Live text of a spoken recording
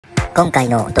今回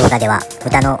の動画ではム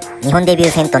タの日本デビュー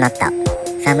戦となった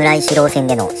侍四郎戦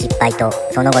での失敗と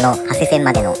その後の長谷戦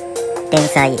までの天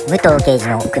才武藤敬司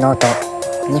の苦悩と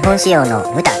日本仕様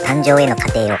のムタ誕生への過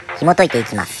程を紐解いてい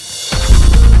きます。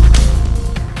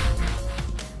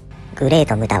グレー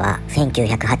トムタは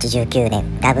1989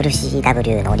年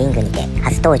WCW のリングにて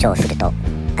初登場すると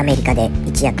アメリカで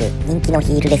一躍人気の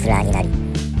ヒールレスラーになり、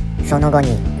その後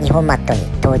に日本マットに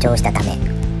登場したため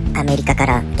アメリカか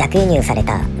ら逆輸入され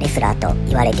たレスラーと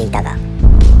言われていたが、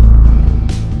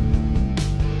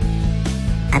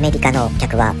アメリカの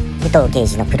客は武藤敬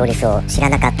司のプロレスを知ら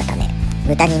なかったため、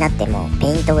ムタになってもペ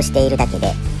イントをしているだけ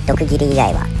で毒斬り以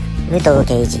外は武藤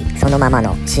敬司そのまま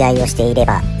の試合をしていれ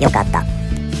ばよかった。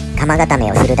鎌固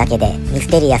めをするだけでミス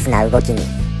テリアスな動きに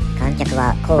観客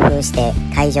は興奮して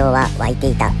会場は沸いて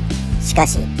いた。しか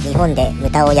し日本で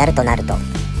ムタをやるとなると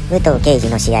武藤敬司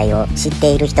の試合を知っ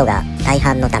ている人が大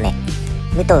半のため、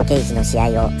武藤敬司の試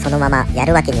合をそのままや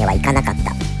るわけにはいかなかっ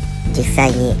た。実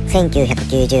際に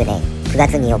1990年9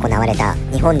月に行われた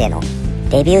日本での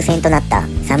デビュー戦となった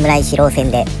侍四郎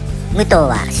戦で、武藤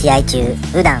は試合中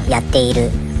普段やってい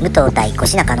る武藤対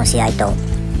越中の試合と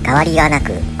変わりがな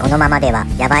く、このままでは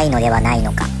やばいのではない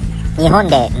のか、日本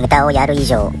でムタをやる以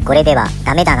上これでは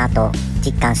ダメだなと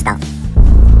実感した。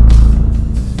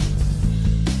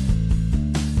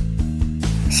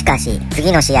しかし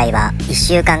次の試合は1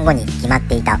週間後に決まっ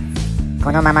ていた。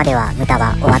このままではムタ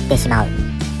は終わってしまう。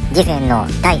次戦の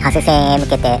対長谷戦へ向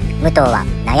けて武藤は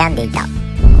悩んでいた。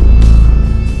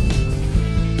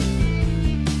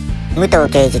武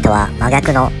藤敬司とは真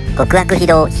逆の極悪非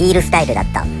道ヒールスタイルだっ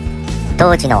た。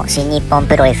当時の新日本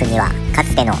プロレスにはか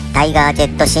つてのタイガー・ジェ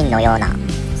ット・シンのような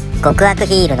極悪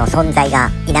ヒールの存在が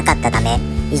いなかったため、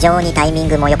非常にタイミン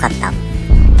グも良かった。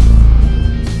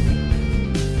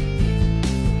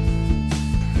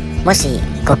もし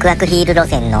極悪ヒール路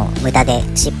線のムタで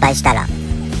失敗したら、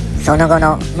その後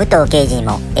の武藤敬司に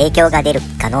も影響が出る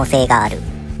可能性がある。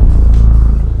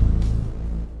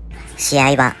試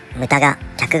合はムタが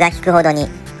客が引くほどに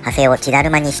長谷を血だ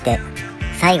るまにして、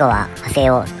最後は長谷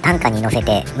を担架に乗せ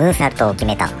てムーンサルトを決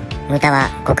めた。ムタは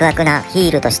極悪なヒ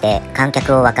ールとして観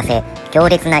客を沸かせ、強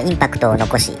烈なインパクトを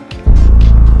残し、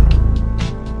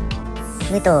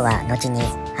武藤は後に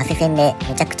長谷戦で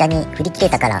めちゃくちゃに振り切れ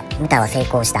たからムタは成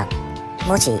功した。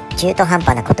もし中途半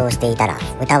端なことをしていたら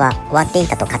ムタは終わってい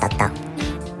たと語った。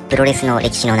プロレスの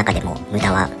歴史の中でもム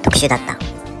タは特殊だった。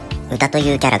ムタと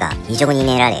いうキャラが非常に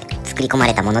練られ作り込ま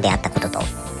れたものであったことと、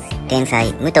天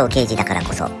才武藤敬司だから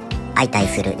こそ相対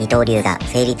する二刀流が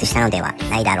成立したのでは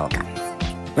ないだろうか。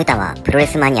ムタはプロレ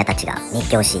スマニアたちが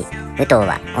熱狂し、武藤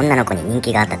は女の子に人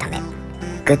気があったため、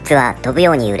グッズは飛ぶ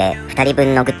ように売れ、2人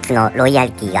分のグッズのロイヤ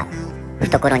リティが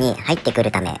懐に入ってく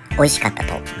るため美味しかった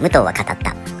と武藤は語っ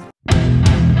た。